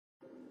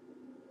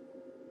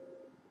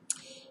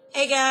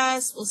Hey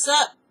guys, what's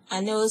up?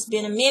 I know it's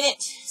been a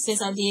minute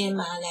since I did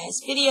my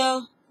last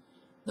video,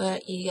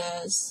 but you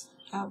guys,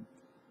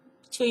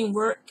 between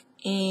work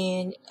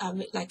and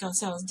like I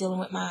said, I was dealing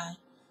with my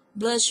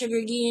blood sugar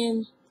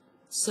again.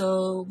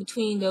 So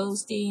between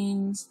those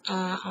things,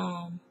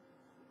 I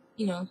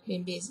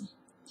been busy.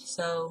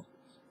 So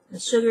the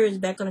sugar is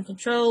back under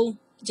control,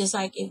 just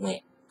like it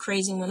went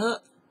crazy and went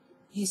up.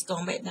 It's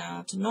going back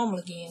down to normal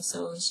again.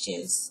 So it's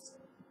just.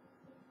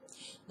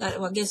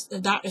 Well, I guess the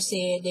doctor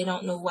said they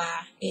don't know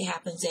why it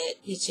happens. That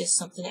it's just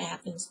something that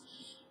happens,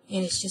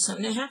 and it's just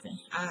something that happened.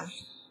 I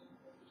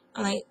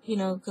like,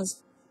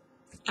 because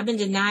I've been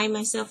denying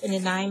myself and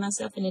denying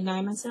myself and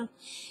denying myself,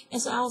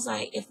 and so I was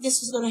like, if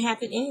this is going to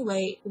happen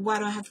anyway, why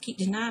do I have to keep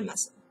denying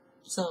myself?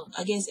 So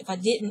I guess if I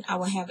didn't, I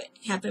would have it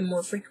happen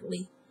more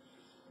frequently.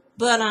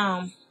 But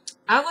I'll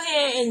go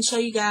ahead and show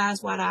you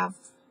guys what I've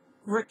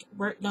worked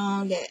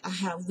on that I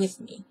have with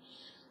me.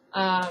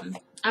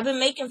 I've been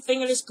making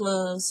fingerless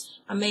gloves.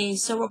 I made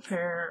several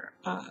pair,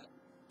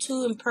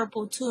 2 in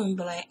purple, 2 in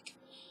black,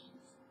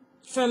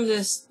 from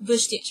this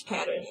bush stitch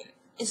pattern.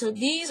 And so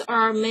these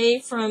are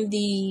made from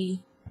that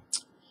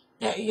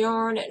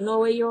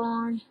Norway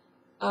yarn,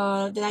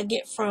 that I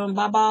get from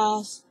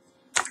Baba's.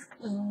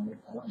 I don't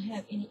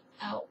have any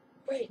out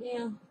right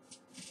now,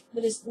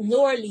 but it's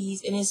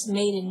Norley's and it's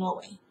made in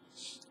Norway.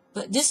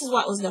 But this is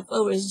what was left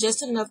over. It's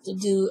just enough to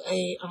do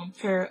a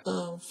pair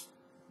of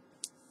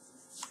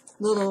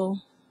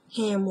little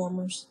hand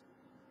warmers,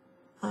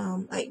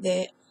 like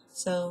that.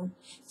 So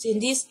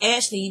this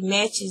actually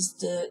matches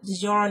the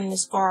yarn and the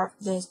scarf.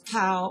 The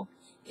cowl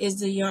is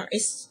the yarn.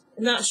 It's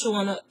not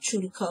showing up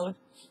true to color.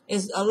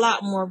 It's a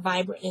lot more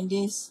vibrant than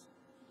this.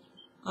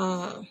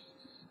 So,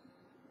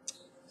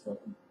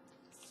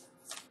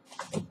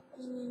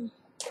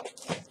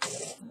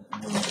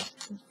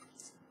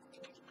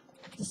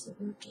 this is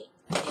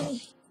working.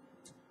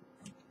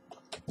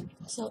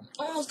 So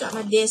I almost got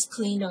my desk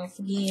cleaned off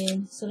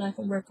again so that I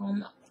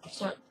can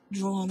start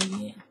drawing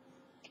again.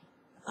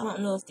 I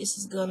don't know if this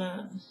is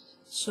gonna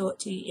show it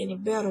to you any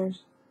better.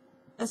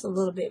 That's a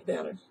little bit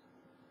better.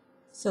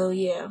 So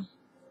yeah,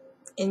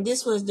 and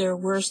this was their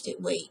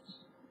worsted weight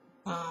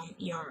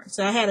yarn.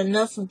 So I had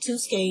enough from 2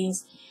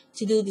 skeins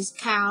to do this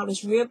cowl,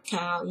 this rib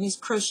cowl, and this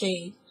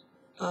crochet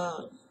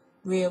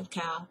rib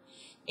cowl,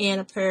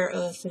 and a pair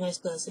of finesse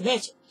gloves to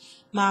match it.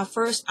 My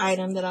first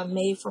item that I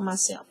made for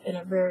myself in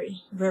a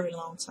very, very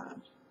long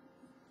time.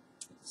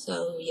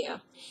 So yeah,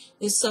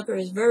 this sucker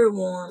is very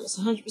warm. It's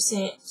 100%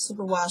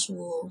 superwash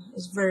wool.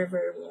 It's very,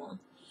 very warm.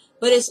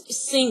 But it's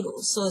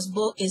singles, so it's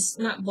bulk. It's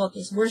not bulk.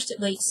 It's worsted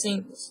weight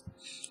singles.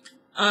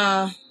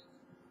 And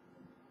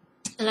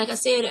like I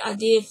said, I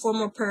did 4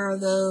 more pair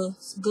of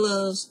those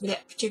gloves with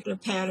that particular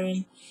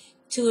pattern,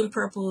 2 in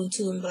purple and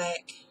 2 in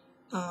black.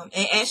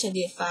 And actually I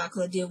did 5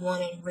 because I did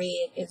 1 in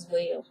red as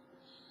well.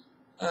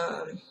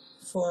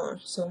 For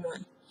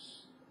someone.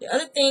 The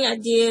other thing I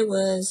did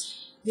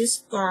was this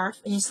scarf,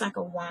 and it's like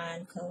a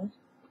wine color.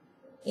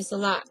 It's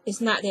not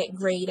that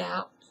grayed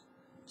out.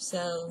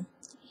 So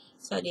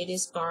I did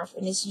this scarf,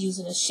 and it's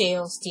using a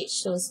shell stitch.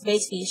 So it's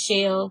basically a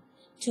shell,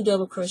 2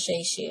 double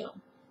crochet shell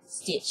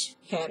stitch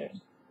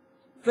pattern.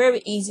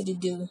 Very easy to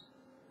do.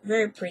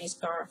 Very pretty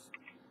scarf.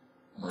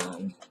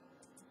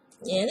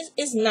 Yeah,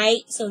 it's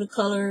night, so the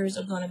colors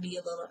are going to be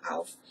a little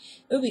off.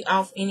 It'll be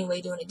off anyway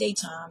during the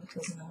daytime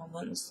because my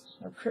buttons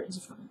or curtains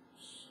are from.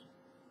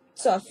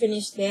 So I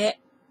finished that.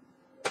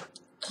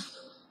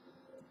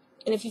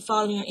 And if you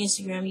follow me on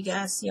Instagram, you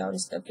guys see all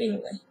this stuff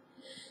anyway.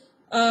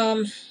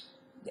 The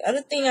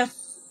other thing I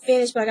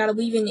finished, but I got to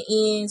weave in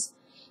the ends,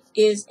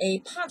 is a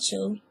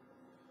poncho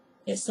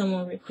that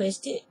someone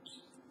requested.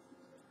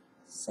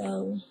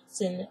 So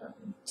it's in,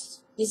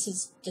 this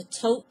is the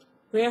taupe,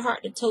 Red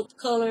Heart, the taupe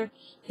color.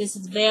 This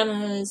is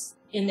Vanna's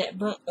in that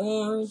burnt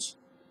orange.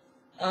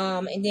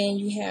 And then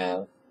you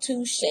have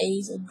 2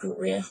 shades of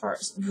Red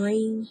Heart's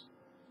green.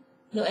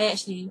 No,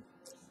 actually,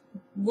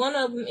 one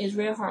of them is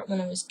Red Heart, one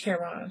of them is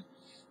Caron.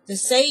 The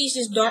sage,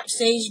 this dark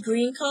sage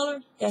green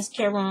color, that's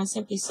Caron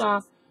Simply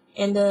Soft.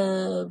 And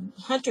the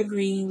hunter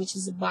green, which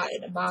is the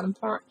bottom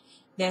part,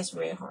 that's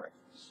Red Heart.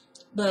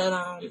 But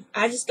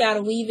I just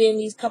gotta weave in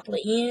these couple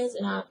of ends,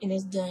 and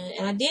it's done.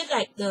 And I did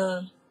like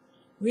the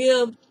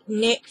rib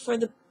neck for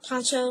the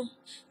poncho.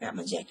 Got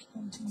my jacket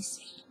on. Let me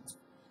see.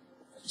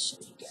 I'll show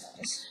you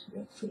guys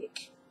real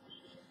quick.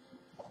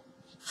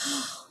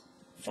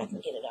 If I can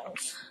get it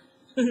off.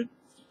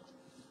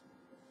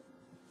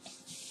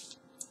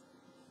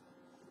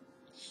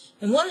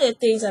 And one of the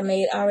things I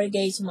made, I already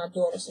gave to my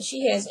daughter, so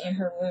she has it in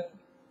her room.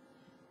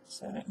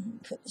 So I'm going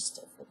to put this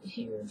stuff over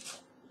here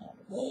out of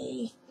the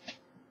way.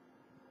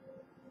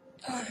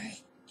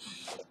 Alright.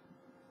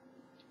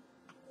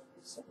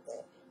 So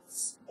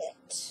that's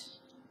that.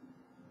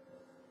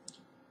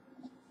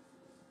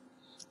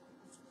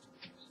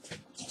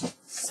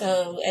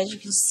 So as you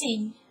can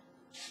see,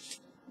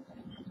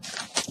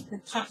 the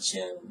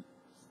poncho,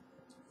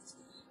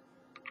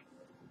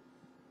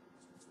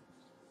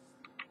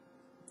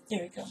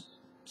 there we go.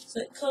 So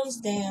it comes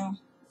down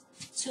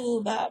to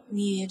about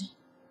mid,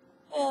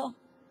 well,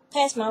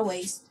 past my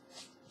waist.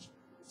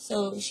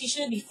 So she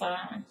should be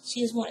fine.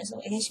 She just wanted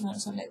something. I guess she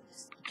wanted something that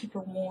keep her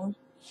warm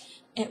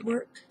at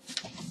work.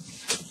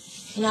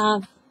 And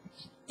I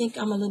think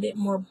I'm a little bit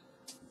more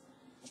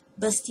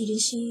busty than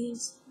she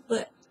is.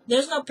 But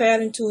there's no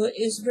pattern to it.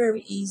 It's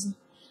very easy.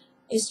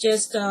 It's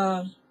just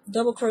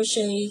double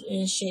crochets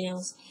and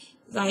shells.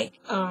 Like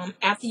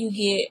after you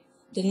get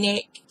the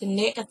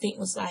neck I think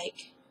was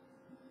like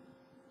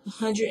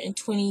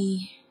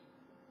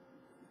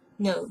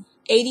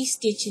 80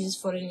 stitches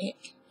for the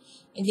neck.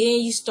 And then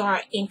you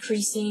start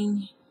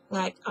increasing,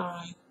 like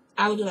I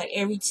would do like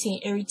every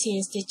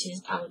 10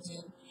 stitches I would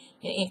do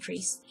an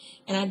increase.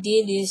 And I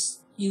did this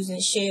using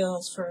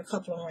shells for a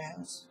couple of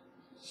rounds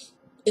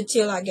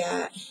until I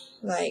got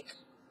like,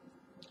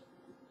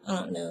 I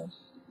don't know,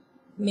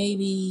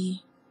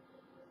 maybe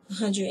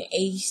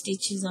 180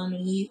 stitches on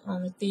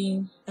the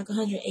thing, like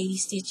 180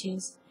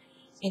 stitches.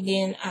 And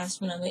then that's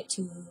when I went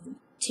to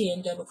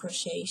 10 double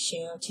crochet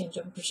shell, 10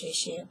 double crochet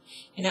shell,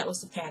 and that was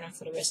the pattern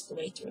for the rest of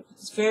the way through.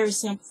 It's very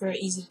simple, very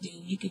easy to do.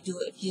 You could do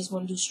it if you just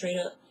want to do straight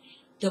up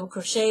double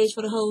crochets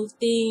for the whole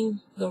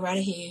thing, go right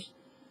ahead.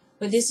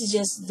 But this is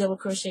just double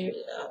crochet,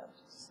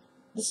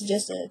 this is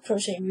just a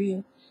crochet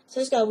reel.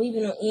 So it's got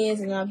weaving on ends,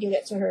 and I'll give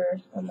that to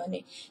her on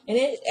Monday. And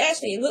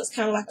it looks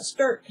kind of like a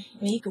skirt.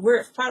 I mean, you could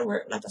probably wear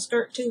it like a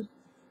skirt too.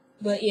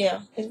 But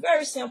yeah, it's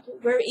very simple,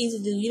 very easy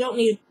to do. You don't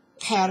need a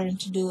pattern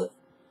to do it.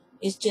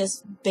 It's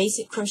just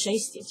basic crochet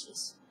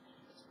stitches.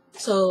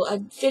 So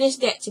I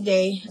finished that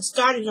today. I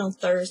started on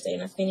Thursday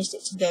and I finished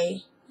it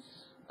today.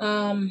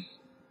 The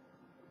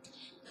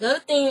other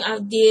thing I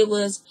did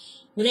was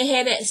when they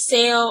had that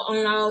sale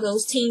on all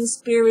those Teen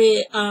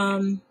Spirit,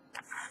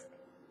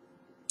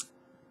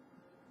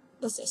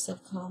 what's that stuff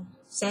called?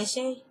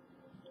 Sachet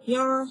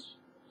yarn.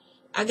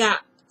 I got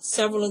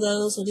several of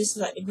those. So this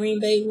is like the Green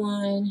Bay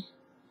one.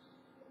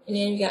 And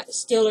then we got the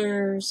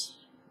Stillers.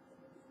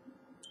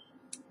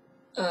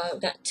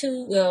 Got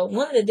two. Well,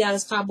 one of the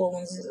Dallas Cowboy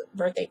ones is a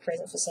birthday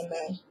present for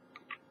somebody.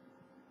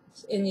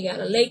 And you got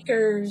the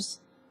Lakers.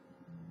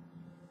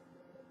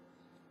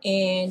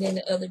 And then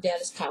the other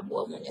Dallas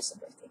Cowboy one, that's a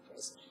birthday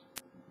present.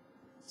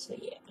 So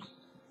yeah.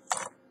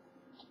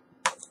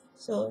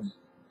 So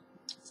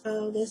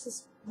this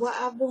is what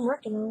I've been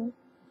working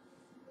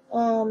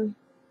on.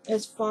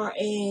 As far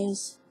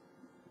as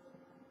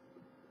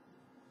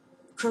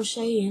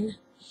crocheting,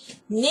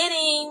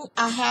 knitting,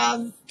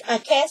 I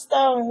cast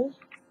on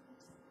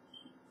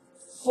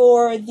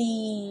for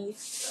the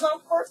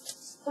Comfort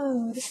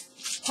Food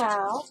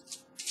towel.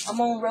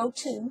 I'm on row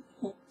 2,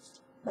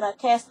 but I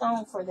cast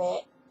on for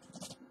that.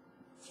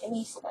 Let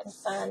me see if I can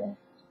find the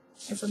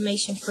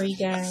information for you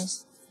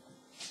guys.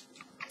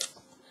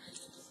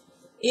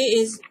 It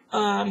is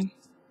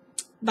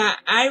by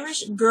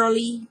Irish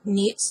Girly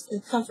Knits, the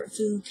Comfort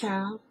Food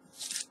cowl.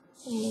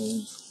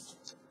 And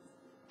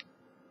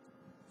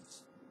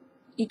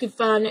you can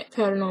find that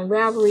pattern on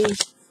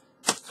Ravelry.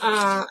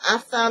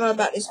 I found out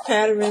about this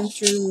pattern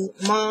through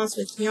Moms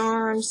with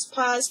Yarns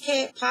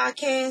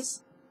podcast.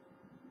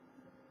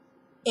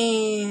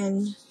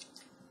 And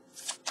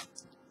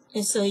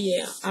so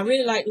yeah, I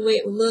really like the way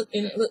it would look,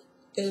 and it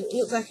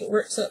looks like it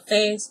works up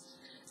fast.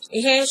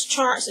 It has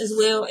charts as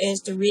well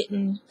as the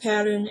written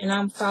pattern, and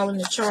I'm following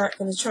the chart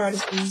because the chart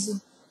is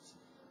easy.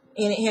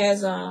 And it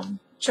has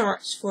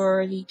charts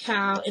for the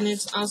cowl, and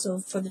it's also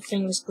for the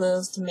fingerless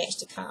gloves to match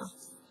the cowl.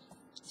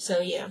 So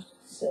yeah,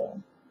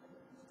 so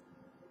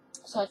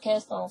I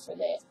cast on for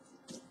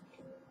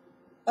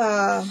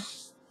that.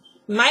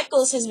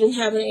 Michael's has been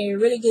having a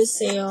really good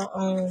sale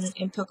on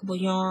Impeccable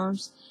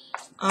Yarns.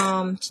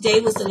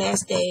 Today was the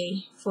last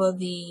day for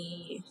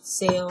the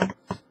sale.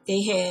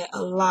 They had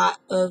a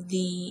lot of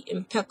the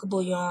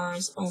Impeccable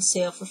Yarns on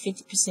sale for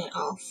 50%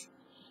 off.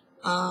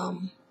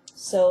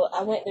 So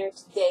I went there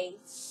today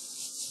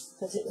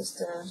because it was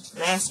the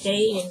last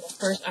day and the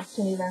first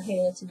opportunity I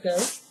had to go.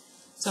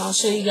 So I'll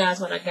show you guys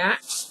what I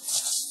got.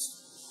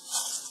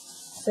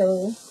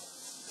 So,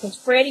 because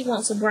Freddie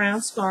wants a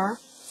brown scarf.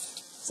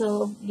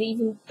 So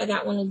I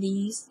got one of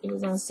these. It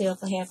was on sale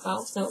for half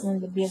off. So one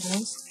of the big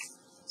ones.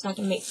 So I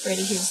can make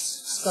Freddie his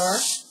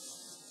scarf.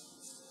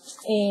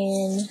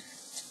 And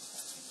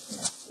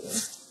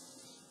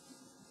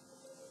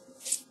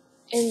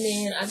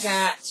then I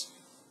got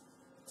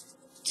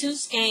 2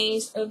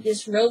 skeins of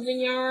this Roving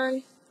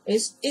yarn.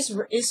 It's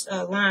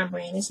a line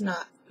brand. It's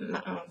not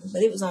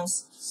but it was on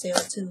sale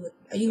too.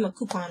 I used my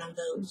coupon on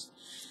those.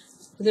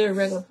 They're a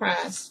regular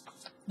price.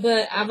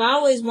 But I've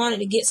always wanted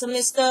to get some of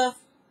this stuff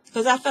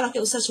because I felt like it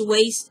was such a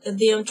waste of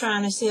them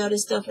trying to sell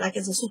this stuff like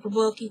it's a super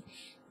bulky.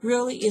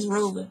 Really, it's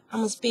roving.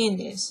 I'm going to spin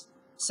this.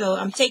 So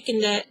I'm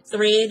taking that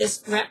thread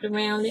that's wrapped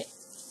around it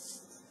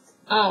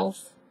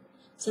off.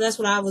 So that's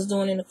what I was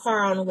doing in the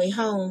car on the way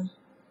home.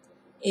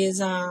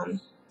 Is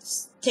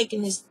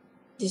taking this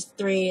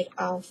thread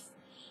off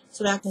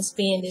so that I can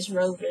spin this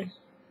rover.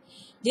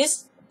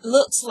 This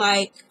looks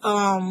like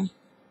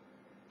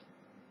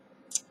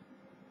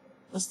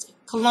what's the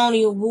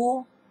colonial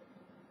wool,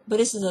 but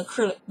this is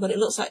acrylic, but it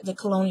looks like the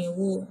colonial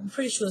wool. I'm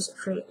pretty sure it's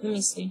acrylic. Let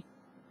me see.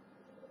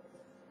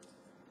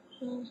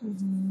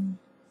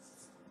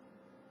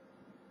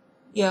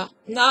 Yeah,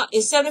 no,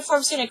 it's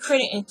 74%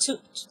 acrylic and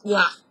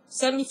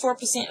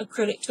 74%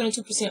 acrylic,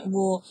 22%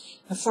 wool,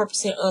 and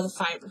 4% other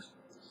fiber.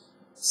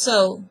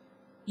 So,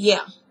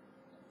 yeah.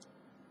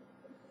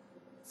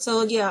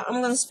 So, yeah,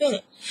 I'm going to spin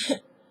it.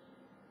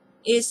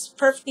 It's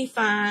perfectly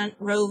fine,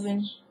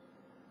 woven.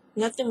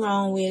 Nothing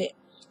wrong with it.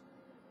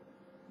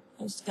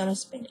 I'm just going to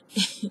spin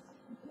it.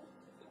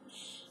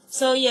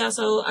 So, yeah,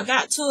 so I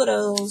got 2 of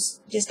those.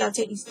 Just got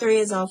to take these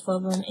threads off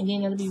of them, and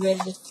then it'll be ready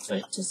to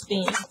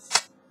spin.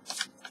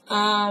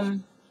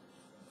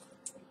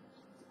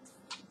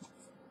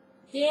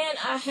 Then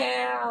I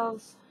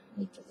have, let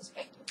me put this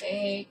back in the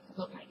bag. I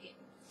don't like it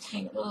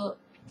tangled up.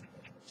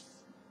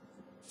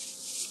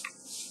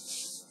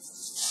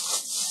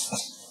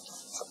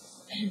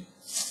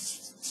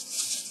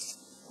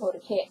 Or the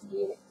cat to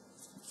get it.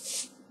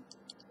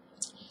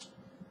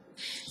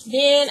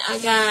 Then I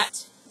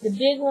got the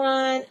big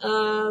one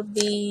of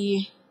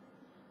the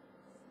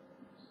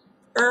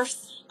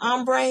Earth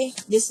Ombre.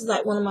 This is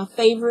like one of my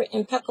favorite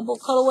impeccable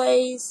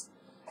colorways.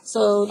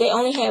 So they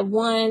only had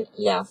one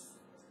left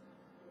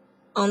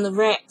on the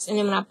racks, and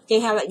then when they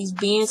have like these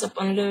bins up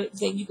under there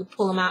that you could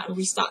pull them out and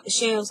restock the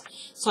shelves.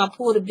 So I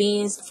pulled the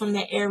bins from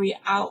that area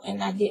out,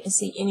 and I didn't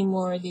see any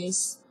more of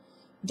this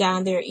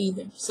down there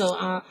either. So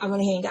I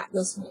went ahead and got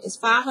this one. It's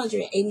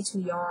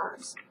 582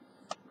 yards.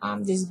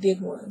 These big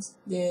ones,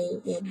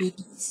 the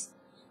biggies,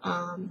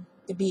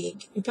 the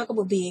big,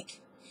 impeccable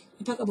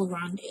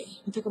grande.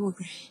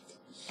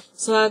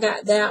 So I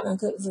got that one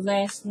because it was the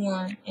last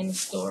one in the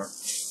store.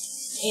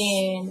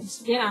 And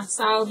then I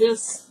saw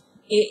this.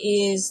 It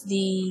is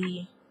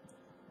the,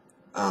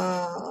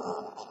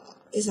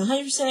 it's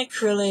 100%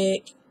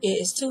 acrylic.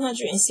 It is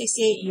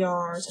 268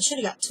 yards. I should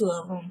have got 2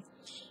 of them.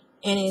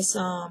 And it's,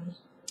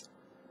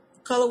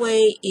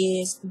 colorway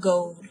is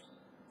gold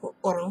or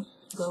oro.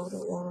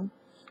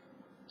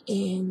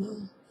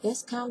 And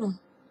that's kind of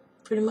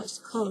pretty much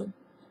the color.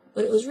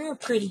 But it was real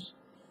pretty.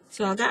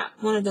 So I got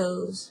one of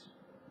those.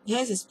 It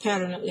has this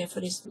pattern up there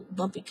for this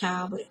bumpy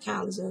cow, but the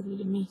cow is ugly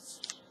to me.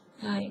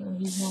 I ain't going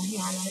to use one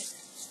here on it.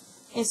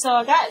 And so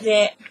I got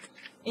that.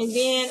 And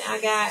then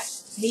I got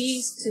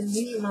these 2.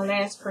 These are my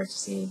last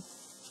purchases.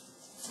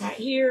 Right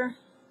here.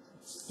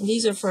 And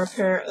these are for a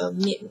pair of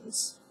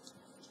mittens.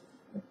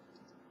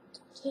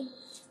 The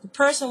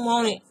person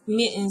wanted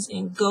mittens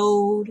in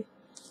gold,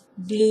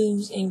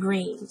 blues, and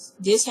greens.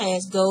 This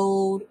has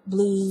gold,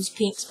 blues,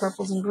 pinks,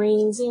 purples, and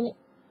greens in it.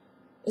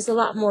 It's a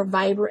lot more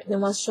vibrant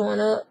than what's showing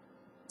up.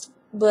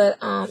 But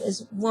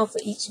it's one for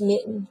each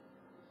mitten.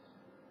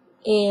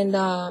 And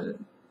I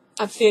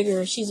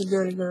figure if she's a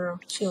girly girl,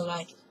 she'll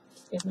like it.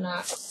 If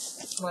not,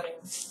 whatever.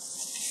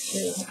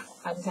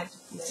 I just have to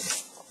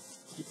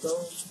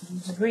gold,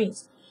 blues, and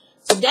greens.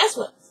 So that's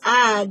what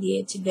I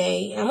did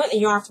today. I went to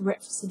Yarn for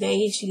Breakfast today.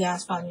 If you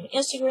guys follow me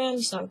on Instagram,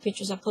 you saw the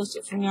pictures I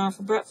posted from Yarn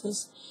for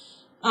Breakfast.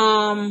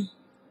 And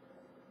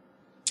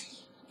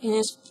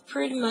that's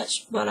pretty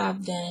much what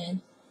I've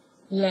done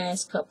the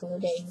last couple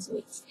of days,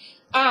 weeks.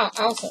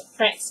 Also,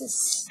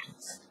 Praxis,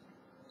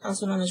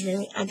 also known as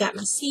Ravelry. I got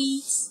my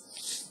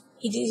seeds.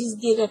 He's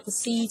did up a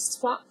seed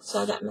swap,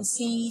 so I got my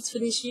seeds for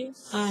this year.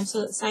 I'm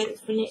so excited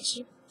for next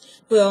year.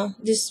 Well,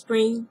 this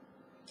spring.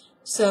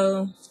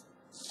 So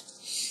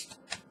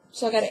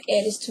I gotta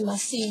add this to my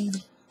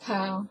seed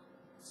pile.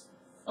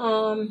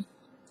 All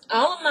of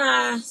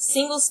my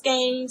single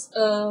skeins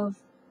of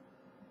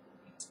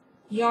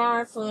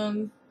yarn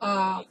from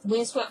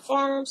Windswept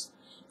Farms,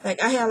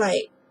 like I had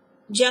like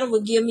Jenna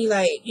would give me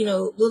like, you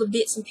know, little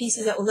bits and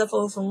pieces that were left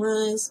over from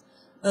runs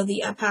of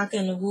the alpaca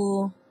and the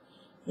wool.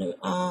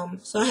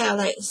 So I had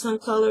like some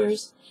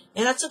colors,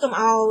 and I took them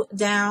all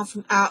down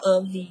from out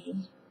of the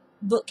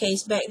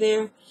bookcase back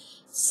there,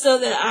 so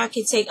that I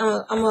could take.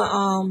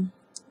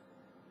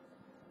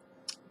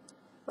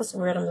 What's the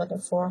word I'm looking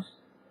for? I'm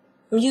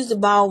gonna use the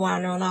ball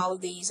winder on all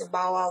of these and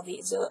ball all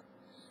these up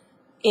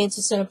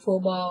into center pull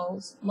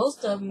balls.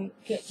 Most of them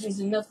is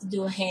enough to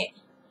do a hat.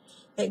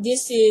 Like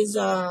this is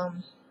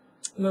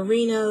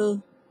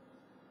Merino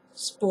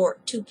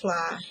Sport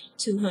 2-ply,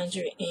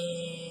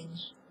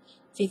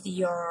 250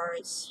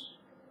 yards.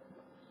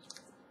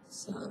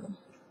 So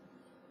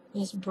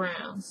it's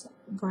brown.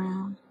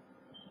 Brown.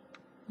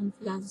 I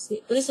forgot to see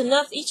it. But it's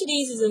enough. Each of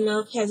these is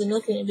enough, has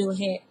enough in it to do a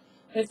hat.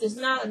 But if there's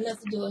not enough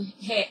to do a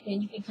hat,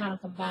 then you can kind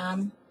of combine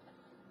them.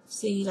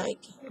 See, like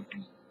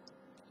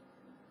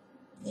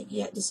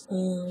you got this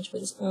orange,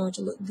 but this orange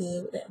will look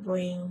good with that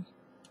brown,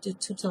 the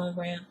two-tone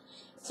brown.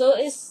 So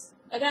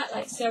I got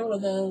like several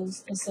of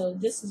those, and so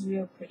this is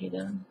real pretty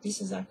though.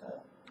 This is like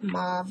a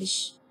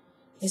mauve-ish.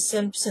 It's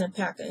 7%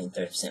 alpaca and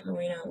 30%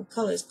 merino. The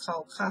color is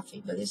called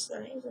coffee, but it's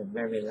a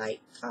very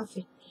light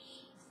coffee.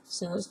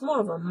 So it's more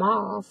of a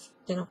mauve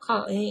than a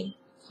coffee.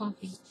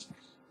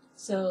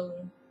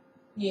 So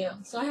yeah,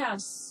 so I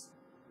have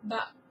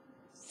about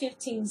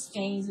 15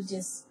 skeins of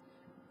just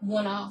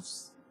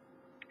one-offs,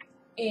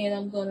 and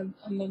I'm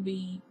gonna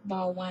be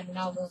ball winding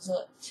all those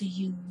up to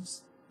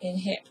use in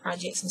hat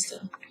projects and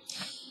stuff.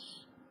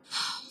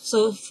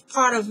 So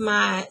part of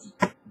my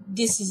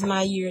this is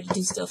my year to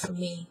do stuff for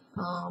me.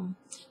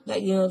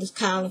 Like, you know, this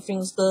cowl and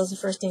fingers gloves, the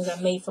first things I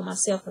made for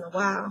myself in a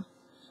while.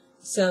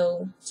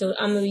 So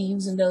I'm going to be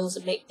using those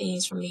to make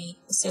things for me,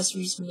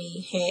 accessories for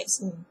me, hats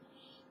and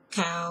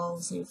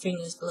cowls and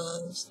fingers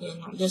gloves.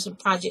 And there's some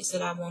projects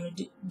that I want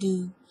to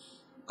do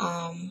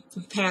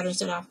some patterns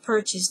that I've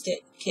purchased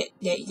that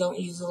don't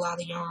use a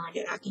lot of yarn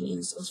that I can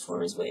use those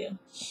for as well.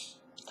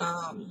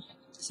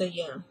 So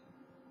yeah,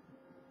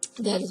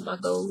 that is my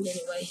goal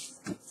anyway,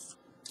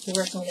 to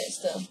work on that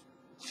stuff.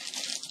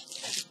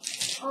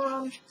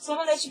 So I'm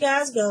gonna let you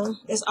guys go.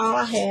 That's all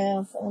I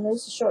have. I know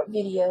it's a short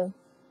video.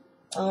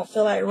 I don't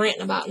feel like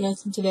ranting about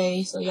nothing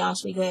today, so y'all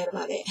should be glad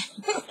about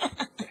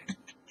that.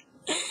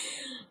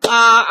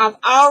 I've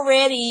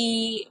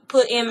already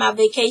put in my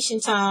vacation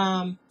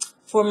time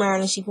for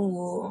Maryland Sheeping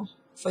Wool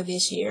for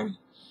this year.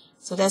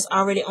 So that's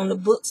already on the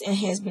books and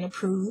has been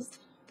approved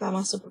by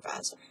my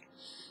supervisor.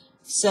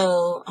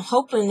 So I'm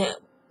hoping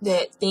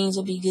that things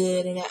will be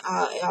good and that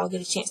I'll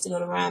get a chance to go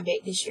to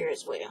Rhinebeck this year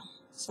as well.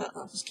 So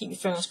just keep your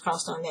fingers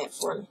crossed on that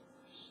for me.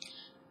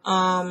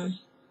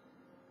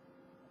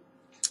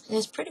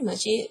 That's pretty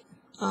much it.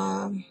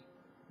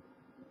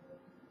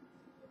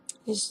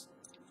 Just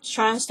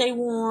trying to stay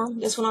warm.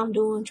 That's what I'm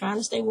doing, trying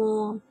to stay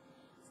warm.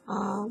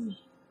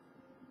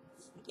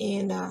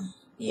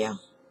 Yeah.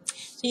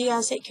 So you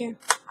guys take care.